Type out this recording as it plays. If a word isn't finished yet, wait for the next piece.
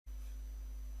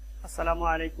আসসালামু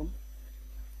আলাইকুম।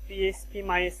 PHP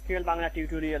MySQL Bangla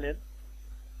টিউটোরিয়ালের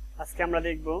আজকে আমরা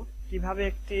দেখব কিভাবে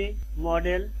একটি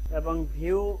মডেল এবং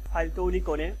ভিউ ফাইল তৈরি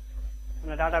করে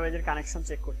আমরা ডাটাবেজের কানেকশন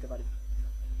চেক করতে পারি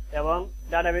এবং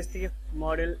ডাটাবেজ থেকে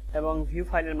মডেল এবং ভিউ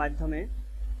ফাইলের মাধ্যমে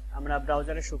আমরা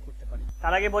ব্রাউজারে শো করতে পারি।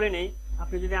 তার আগে বলে নেই,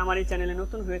 আপনি যদি আমার এই চ্যানেলে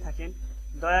নতুন হয়ে থাকেন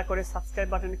দয়া করে সাবস্ক্রাইব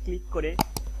বাটনে ক্লিক করে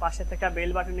পাশে থাকা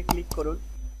বেল বাটনে ক্লিক করুন।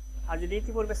 আর যদি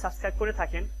ইতিপূর্বে সাবস্ক্রাইব করে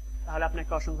থাকেন তাহলে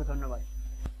আপনাকে অসংখ্য ধন্যবাদ।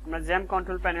 আমরা জ্যাম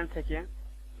কন্ট্রোল প্যানেল থেকে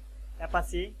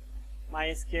অ্যাপাচি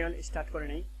MySQL স্টার্ট করে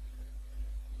নিই।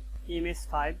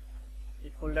 ইমেজ5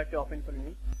 এই ফোল্ডারটি ওপেন করে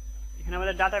নিই। এখানে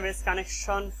আমাদের ডাটাবেস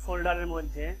কানেকশন ফোল্ডারের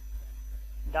মধ্যে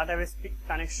ডাটাবেস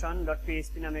কানেকশন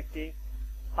 .php নামে একটি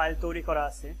ফাইল তৈরি করা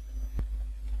আছে।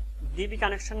 ডিবি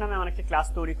কানেকশন নামে আমরা একটি ক্লাস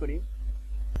তৈরি করি।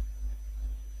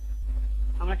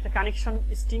 আমরা একটা কানেকশন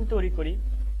স্ট্রিং তৈরি করি,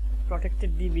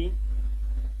 protected DB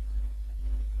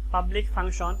public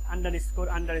function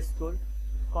underscore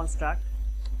construct.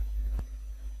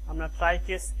 আমরা ট্রাই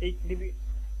কেস এই ডিবি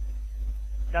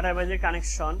ডাটাবেজের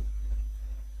কানেকশন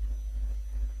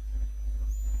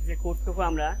যে কোডটুকু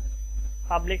আমরা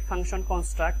পাবলিক ফাংশন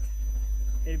কনস্ট্রাক্ট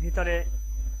এর ভিতরে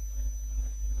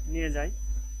নিয়ে যাই।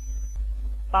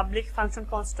 পাবলিক ফাংশন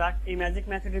কনস্ট্রাক্ট এই ম্যাজিক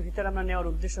মেথডের ভিতরে আমরা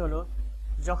নেওয়ার উদ্দেশ্য হলো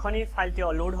যখনই ফাইলটি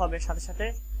লোড হবে সাথে সাথে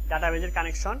ডাটাবেজের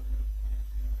কানেকশন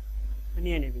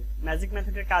নিয়ে নেবে। ম্যাজিক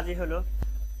মেথডের কাজই হলো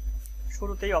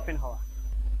শুরুতেই ওপেন হওয়া।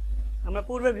 আমরা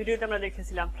পূর্বের ভিডিওতে আমরা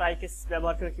দেখেছিলাম ট্রাই কেস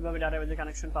ব্যবহার করে কিভাবে ডাটাবেজের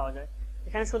কানেকশন পাওয়া যায়।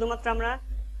 এখানে শুধুমাত্র আমরা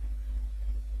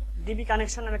ডিবি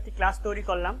কানেকশন নামে একটি ক্লাস তৈরি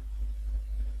করলাম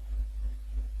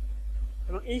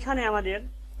এবং এইখানে আমাদের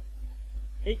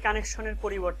এই কানেকশনের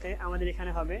পরিবর্তে আমাদের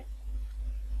এখানে হবে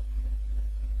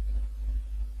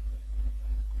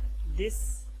দিস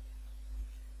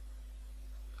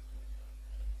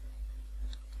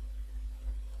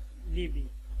ডিবি।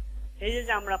 এই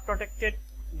যে আমরা প্রটেক্টেড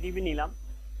ডিবি নিলাম,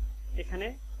 এখানে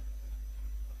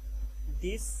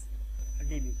দিস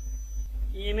ডিবি।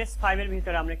 ইএমএস5 এর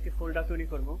ভিতরে আমরা একটি ফোল্ডার তৈরি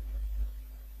করব,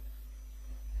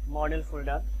 মডেল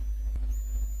ফোল্ডার।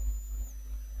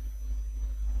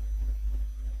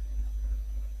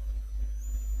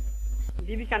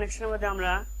 ডিবি কানেকশনের মধ্যে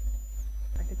আমরা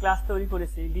একটা ক্লাস তৈরি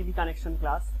করেছি, ডিবি কানেকশন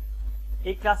ক্লাস।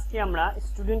 এই ক্লাসটি আমরা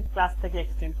স্টুডেন্ট ক্লাস থেকে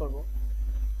এক্সটেন্ড করব।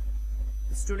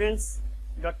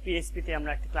 students.php তে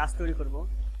আমরা একটা ক্লাস তৈরি করব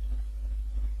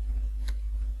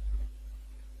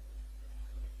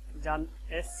যার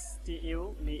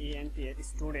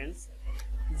স্টুডেন্টস,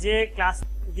 যে ক্লাস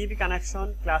ডিবি কানেকশন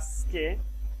ক্লাসকে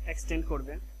এক্সটেন্ড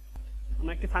করবে।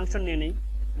 আমরা একটি ফাংশন নিয়ে নিই,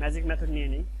 ম্যাজিক মেথড নিয়ে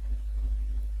নিই।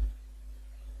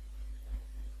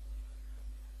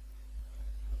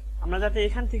 আমরা যাতে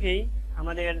এখান থেকেই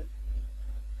আমাদের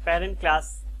প্যারেন্ট ক্লাস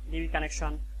ডিবি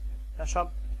কানেকশন তা সব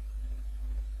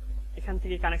এখান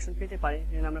থেকে কানেকশন পেতে পারি,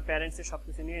 যেন আমরা প্যারেন্টসের সব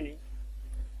কিছু নিয়ে নিই।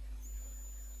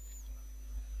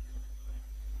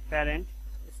 Parent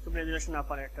scope resolution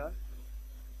operator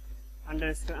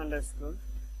underscore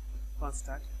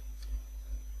construct.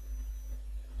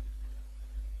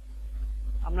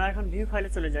 আমরা এখন ভিউ ফাইলে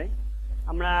চলে যাই।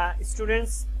 আমরা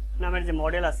স্টুডেন্টস নামের যে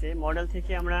মডেল আছে, মডেল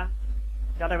থেকে আমরা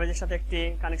ডাটাবেজের সাথে একটি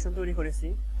কানেকশন তৈরি করেছি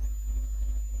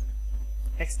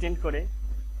এক্সটেন্ড করে।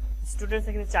 স্টুডেন্টস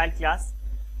এখানে চাইল্ড ক্লাস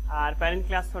আর প্যারেন্ট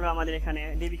ক্লাস হলো আমাদের এখানে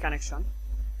ডিবি কানেকশন।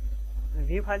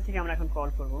 ভিউ ফাইল থেকে আমরা এখন কল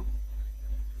করব।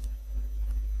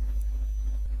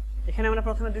 এখানে আমরা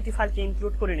প্রথমে দুটি ফাইলকে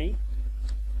ইনক্লুড করে নিই,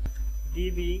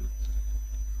 ডিবি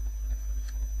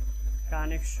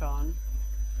কানেকশন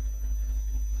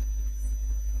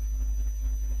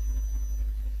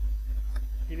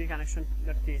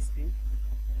 .php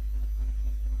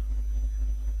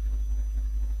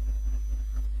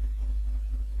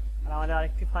আর আমাদের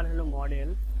আরেকটি ফাইল হলো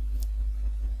মডেল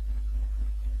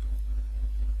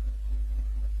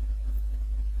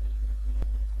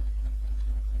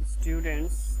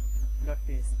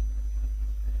students.php।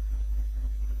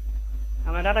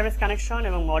 আমরা ডাটাবেস কানেকশন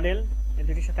এবং মডেল এই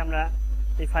দুটির সাথে আমরা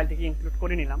এই ফাইলটিকে ইনক্লুড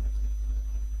করে নিলাম।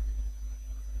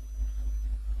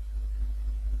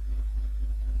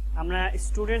 আমরা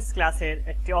স্টুডেন্টস ক্লাসের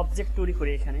একটি অবজেক্ট তৈরি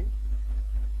করি এখানে।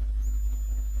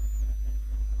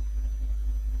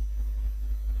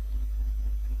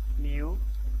 নিউ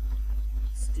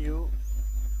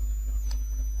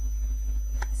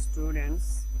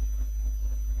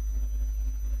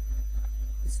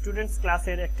স্টুডেন্টস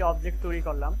ক্লাসের একটি অবজেক্ট তৈরি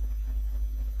করলাম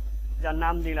যার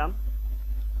নাম দিলাম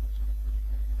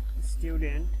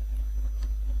স্টুডেন্ট।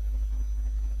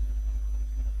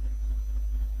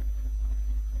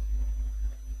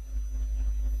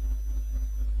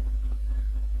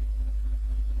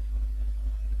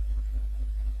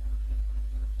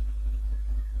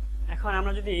 এখন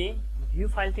আমরা যদি ভিউ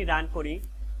ফাইলটি রান করি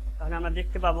তাহলে আমরা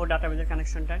দেখতে পাবো ডাটাবেজের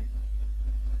কানেকশনটা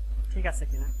ঠিক আছে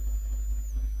কিনা।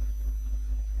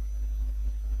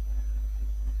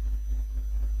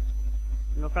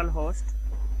 Local host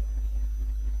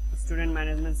student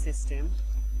management system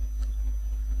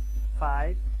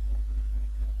 5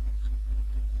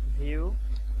 view.php।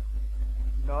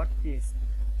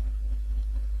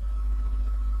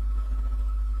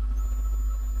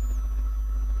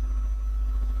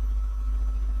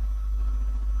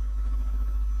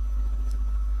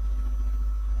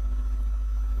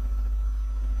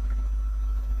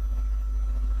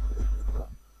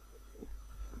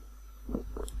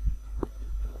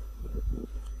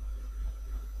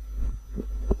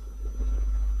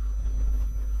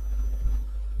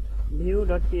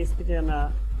 view.php তে আমরা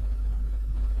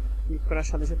ক্লিক করার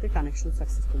সাথে সাথে কানেকশন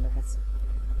সাকসেসফুল দেখাচ্ছে।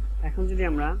 এখন যদি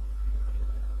আমরা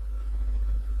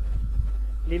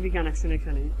ডিবি কানেকশন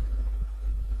এখানে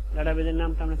ডাটাবেজের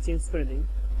নামটা আমরা চেঞ্জ করে দিই,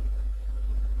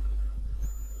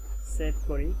 সেভ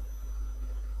করি,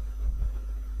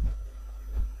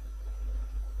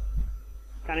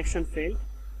 connection field,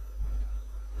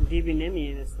 DB name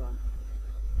ENS1।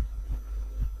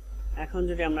 এখন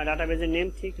যদি আমরা ডাটাবেজের নেম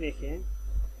ঠিক রেখে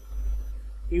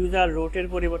ইউজার রোটের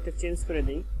পরিবর্তে চেঞ্জ করে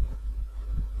দিই,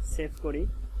 সেভ করি,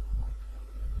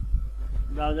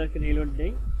 ব্রাউজারকে রিলোড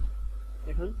দেই,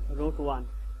 এখন রোট 1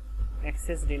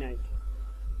 access denied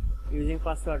using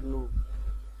password no.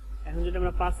 এখন যদি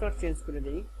আমরা পাসওয়ার্ড চেঞ্জ করে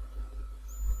দিই,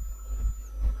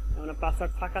 আমরা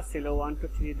পাসওয়ার্ড ফাঁকা ছিল 1 2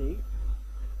 3 দিই,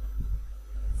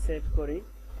 সেভ করি,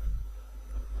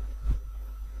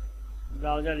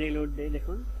 ব্রাউজার রিলোড দেই,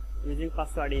 দেখুন ইউজিং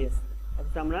পাসওয়ার্ড ইয়েস।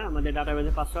 অথচ আমরা আমাদের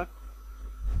ডাটাবেজে পাসওয়ার্ড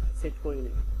সেট করি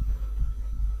নি।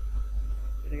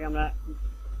 এটাকে আমরা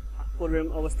পূর্বের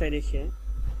অবস্থায় রেখে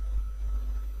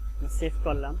সেভ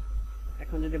করলাম।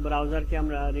 এখন যদি ব্রাউজারকে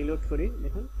আমরা রিলোড করি,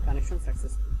 দেখুন কানেকশন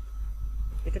সাকসেসফুল।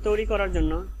 এটা তৈরি করার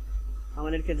জন্য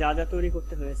আমাদেরকে যা যা তৈরি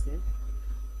করতে হয়েছে,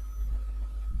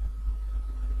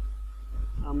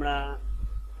 আমরা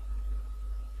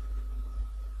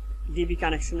ডিবি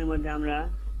কানেকশনের মধ্যে আমরা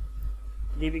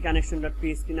ডিবি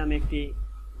কানেকশন.php নামে একটি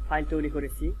ফাইল তৈরি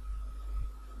করেছি।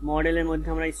 মডেলের মধ্যে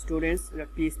আমরা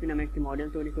students.php নামে একটি মডেল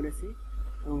তৈরি করেছি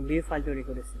এবং ভিউ ফাইল তৈরি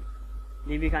করেছি।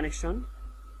 ডিবি কানেকশন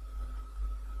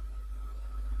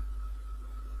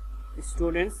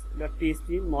students.php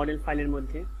মডেল ফাইলের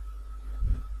মধ্যে,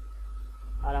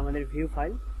 আর আমাদের ভিউ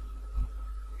ফাইল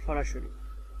সরাসরি।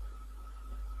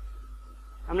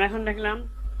 আমরা এখন দেখলাম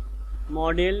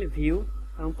মডেল, ভিউ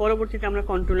এবং পরবর্তীতে আমরা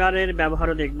কন্ট্রোলারের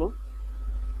ব্যবহারও দেখব।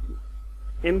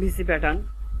 MVC pattern,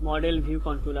 model, view,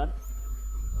 controller,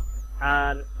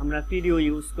 আর আমরা PDO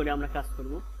ইউজ করে আমরা কাজ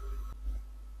করব।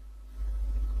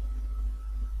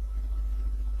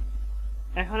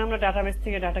 এখন আমরা ডাটাবেস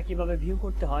থেকে ডাটা কিভাবে ভিউ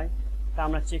করতে হয় তা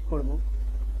আমরা চেক করব।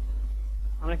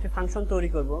 আমরা একটা ফাংশন তৈরি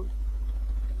করব,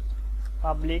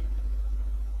 পাবলিক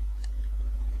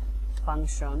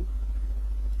ফাংশন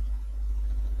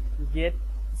get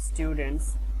students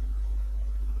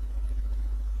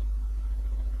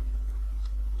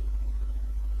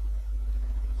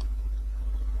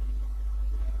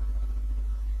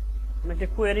আমরা একটা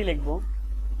কোয়েরি লিখব,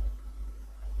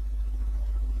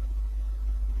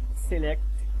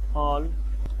 select all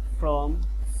from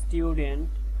student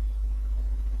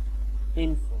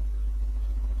info।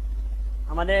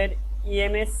 আমাদের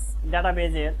EMS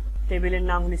ডাটাবেজের টেবিলের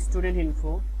নাম হলো স্টুডেন্ট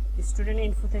ইনফো। স্টুডেন্ট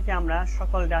ইনফো থেকে আমরা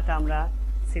সকল ডাটা আমরা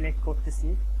সিলেক্ট করতেছি,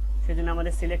 সেজন্য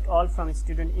আমাদের select all from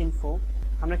student info.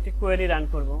 আমরা একটা কোয়েরি রান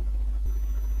করব।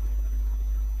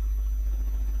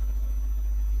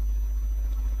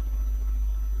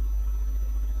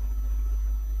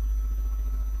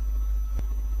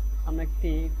 আমরা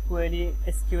একটি কোয়েরি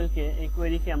SQL কে, এই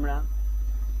কোয়েরিকে আমরা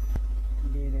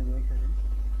দিয়ে দেব, এখানে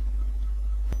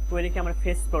কোয়েরিকে আমরা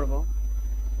ফেস করব।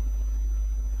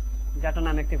 ডাটা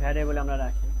নামে একটি ভ্যারিয়েবল আমরা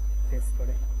রাখি, ফেস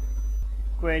করে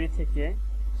কোয়েরি থেকে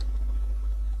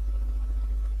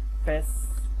ফেস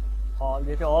অল,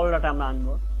 যেহেতু অল ডাটা আমরা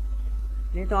আনবো,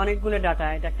 যেহেতু অনেকগুলো ডাটা,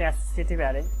 এটা একটা অ্যাসোসিয়েটিভ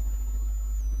অ্যারে,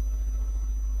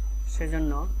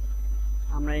 সেজন্য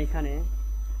আমরা এখানে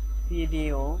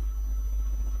PDO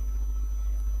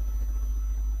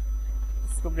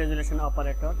scope resolution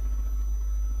operator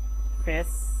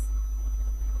face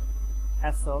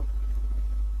অ্যাসোক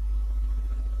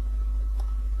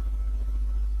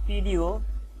PDO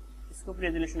scope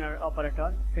resolution operator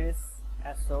face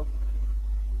অ্যাসোক,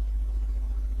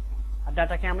 আর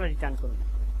ডাটাকে আমরা রিটার্ন করব।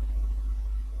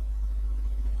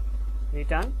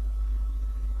 রিটার্ন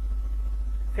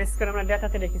ফেস করে আমরা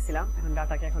ডাটাতে রেখেছিলাম, এখন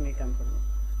ডাটাকে এখন রিটার্ন করব,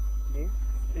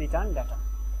 রিটার্ন ডাটা।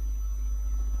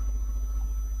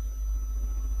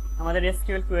 আমাদের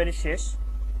SQL কোয়েরি শেষ।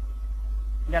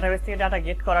 ডাটাবেস থেকে ডাটা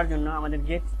গেট করার জন্য আমাদের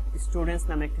গেট স্টুডেন্টস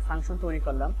নামে একটি ফাংশন তৈরি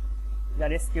করলাম,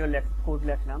 যার এসকিউএল কোড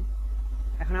লিখলাম।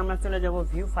 এখন আমরা চলে যাব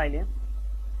ভিউ ফাইলে।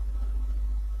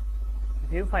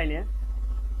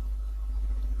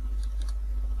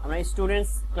 আমরা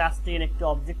স্টুডেন্টস ক্লাসটির একটি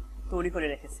অবজেক্ট তৈরি করে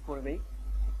রেখেছি পূর্বেই।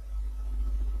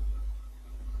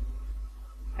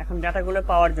 এখন ডাটাগুলো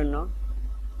পাওয়ার জন্য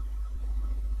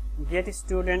গেট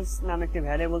স্টুডেন্টস নামে একটি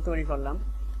ভ্যারিয়েবল তৈরি করলাম।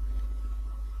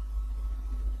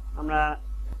 আমরা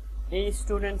এই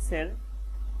স্টুডেন্টসের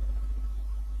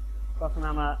প্রথমে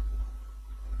আমরা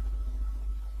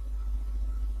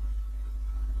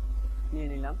নিয়ে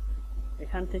নিলাম।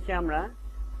 এখান থেকে আমরা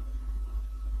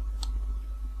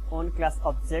on class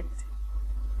object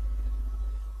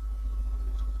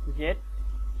get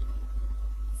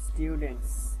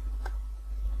students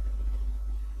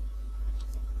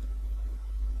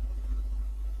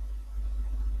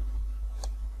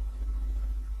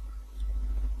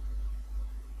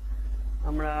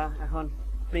আমরা এখন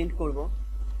প্রিন্ট করব,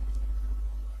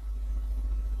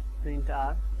 প্রিন্ট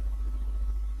আর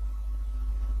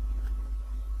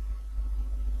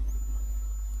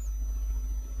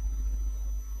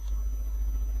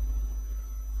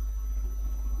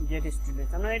গেট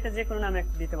স্টুডেন্টস। আমরা এটা যে কোনো নামে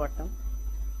দিতে পারতাম,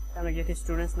 আমরা গেট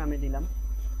স্টুডেন্টস নামে দিলাম।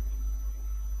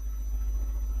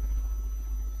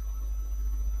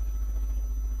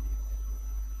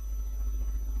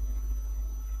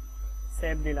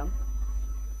 সেভ দিলাম।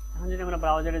 এখন যদি আমরা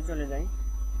ব্রাউজারে চলে যাই,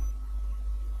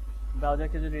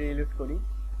 ব্রাউজারকে যদি রিলোড করি,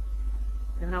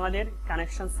 এখন আমাদের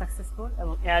কানেকশন সাকসেসফুল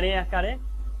এবং অ্যারে আকারে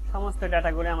সমস্ত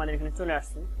ডাটাগুলো আমাদের এখানে চলে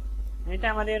আসছে। এটা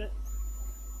আমাদের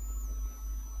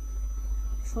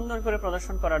সুন্দর করে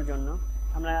প্রদর্শন করার জন্য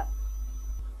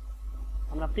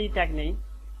আমরা প্রি ট্যাগ নেই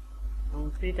এবং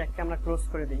প্রি ট্যাগকে আমরা ক্লোজ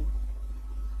করে দিই।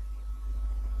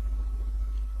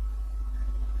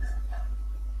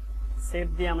 সেভ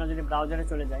দিয়ে আমরা যদি ব্রাউজারে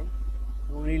চলে যাই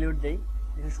এবং রিলোড দেই,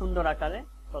 এখানে সুন্দর আকারে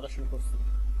প্রদর্শন করছি।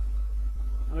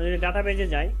 আমরা যদি ডাটাবেজে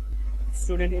যাই,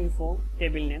 স্টুডেন্ট ইনফো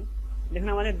টেবিল নেম, দেখুন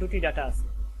আমাদের দুটি ডাটা আছে।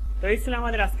 তো এই ছিল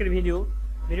আমাদের আজকের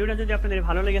ভিডিওটা যদি আপনাদের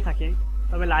ভালো লেগে থাকে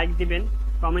তবে লাইক দিবেন,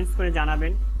 কমেন্টস করে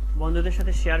জানাবেন, বন্ধুদের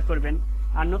সাথে শেয়ার করবেন।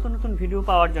 আর নতুন নতুন ভিডিও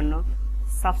পাওয়ার জন্য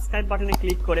সাবস্ক্রাইব বাটনে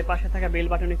ক্লিক করে পাশে থাকা বেল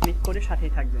বাটনে ক্লিক করে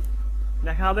সাথেই থাকবেন।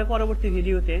 দেখা হবে পরবর্তী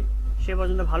ভিডিওতে। সে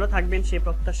পর্যন্ত ভালো থাকবেন সেই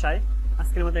প্রত্যাশায়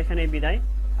আজকের মতো এখানেই বিদায়।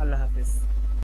 আল্লাহ হাফেজ।